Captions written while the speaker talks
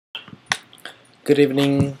Good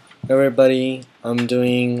evening, everybody. I'm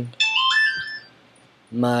doing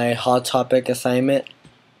my hot topic assignment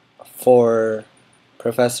for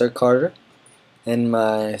Professor Carter in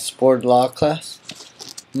my sport law class.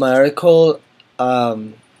 My article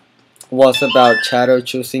was about Charo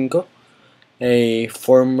Chusinko, a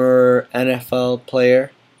former NFL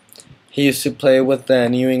player. He used to play with the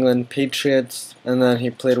New England Patriots, and then he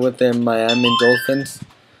played with the Miami Dolphins.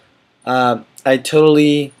 I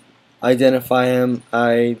totally identify him.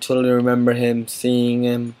 I totally remember seeing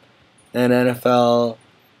him in NFL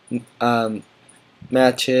um,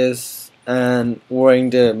 matches and wearing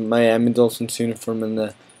the Miami Dolphins uniform and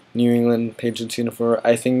the New England Patriots uniform.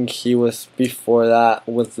 I think he was before that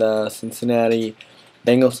with the Cincinnati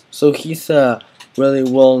Bengals. So he's a really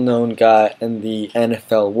well-known guy in the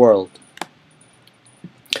NFL world.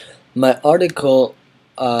 My article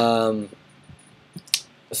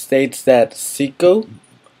states that ZICO,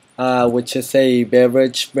 which is a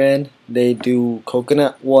beverage brand, they do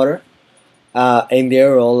coconut water, and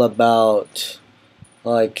they're all about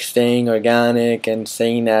like staying organic and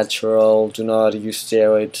staying natural. Do not use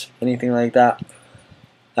steroids, anything like that.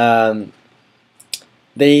 Um,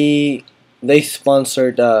 they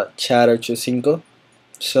sponsored Charo Chusinko,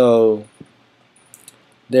 so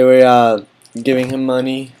they were giving him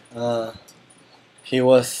money. He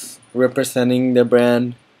was representing the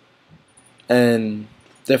brand in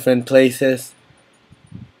different places,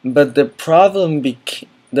 but the problem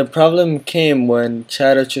came when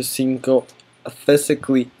Charo Chusinko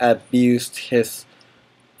physically abused his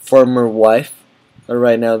former wife.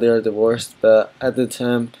 Right now they are divorced, but at the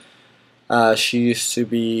time she used to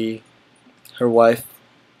be her wife.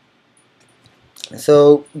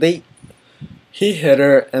 So he hit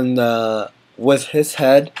her in the with his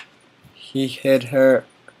head. He hit her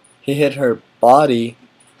body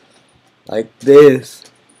like this.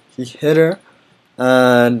 He hit her,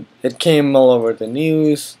 and it came all over the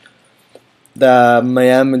news. The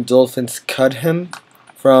Miami Dolphins cut him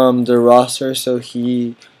from the roster, so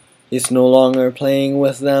he is no longer playing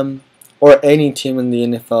with them or any team in the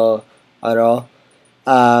NFL at all.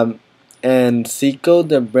 And ZICO,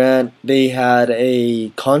 the brand, they had a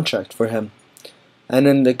contract for him, and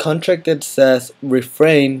in the contract it says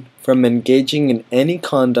refrain from engaging in any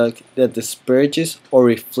conduct that disparages or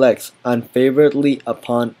reflects unfavorably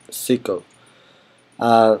upon ZICO.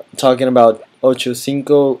 Talking about Ocho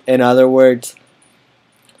Cinco, in other words,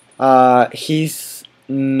 he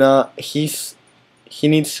needs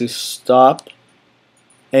to stop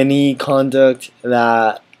any conduct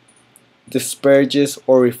that disparages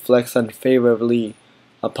or reflects unfavorably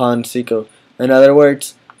upon ZICO. In other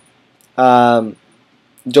words, don't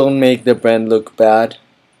make the brand look bad.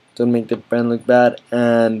 Don't make the brand look bad,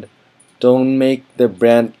 and don't make the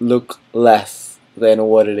brand look less than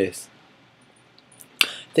what it is.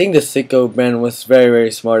 I think the ZICO brand was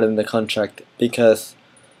very smart in the contract because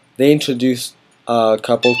they introduced a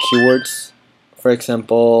couple keywords. For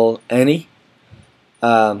example, any,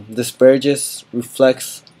 disparages,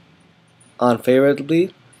 reflects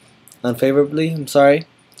unfavorably. I'm sorry.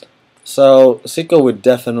 So ZICO would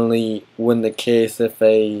definitely win the case if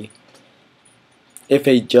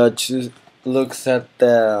a judge looks at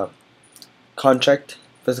the contract,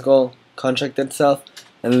 physical contract itself,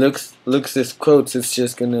 and looks his quotes. It's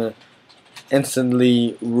just gonna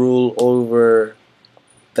instantly rule over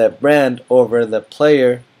the brand over the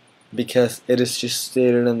player because it is just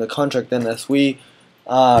stated in the contract. And as we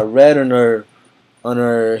read on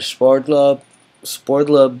our sport club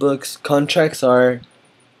books, contracts are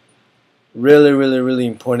really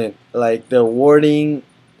important. Like the wording,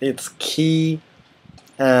 it's key,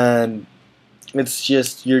 and it's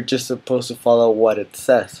just you're just supposed to follow what it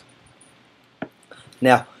says.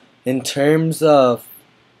 Now, in terms of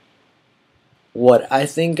what I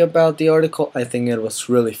think about the article, I think it was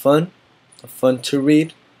really fun to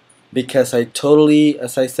read because I totally,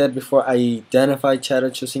 as I said before, I identified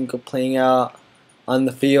Charo Chusinko playing out on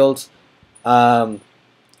the field. I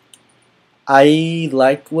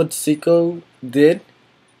liked what ZICO did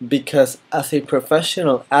because as a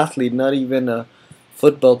professional athlete, not even a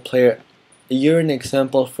football player, you're an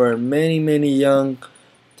example for many young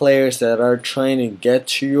players that are trying to get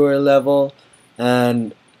to your level,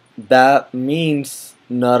 and that means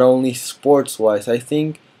not only sports wise. I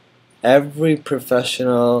think every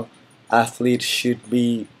professional athlete should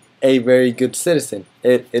be a very good citizen.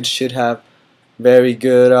 It should have very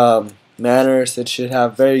good manners, it should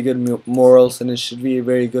have very good morals, and it should be a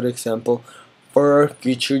very good example for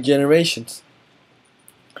future generations.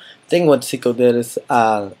 I think what ZICO did is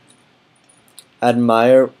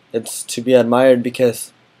it's to be admired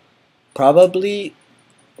because probably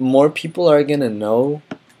more people are gonna know.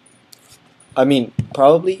 I mean,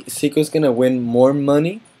 probably ZICO's gonna win more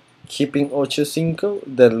money keeping Ocho Cinco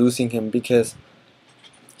than losing him because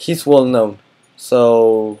he's well known.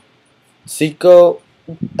 So ZICO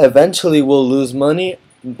eventually will lose money,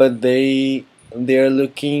 but they're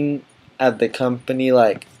looking at the company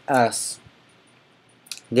like as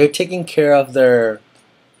they're taking care of their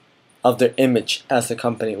image as a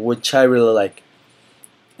company, which I really like.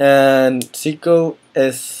 And ZICO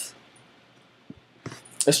is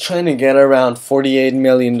trying to get around $48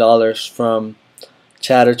 million from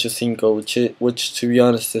Chatter to Cinco, which to be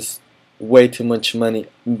honest is way too much money.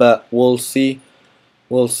 But we'll see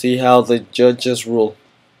how the judges rule.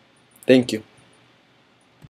 Thank you.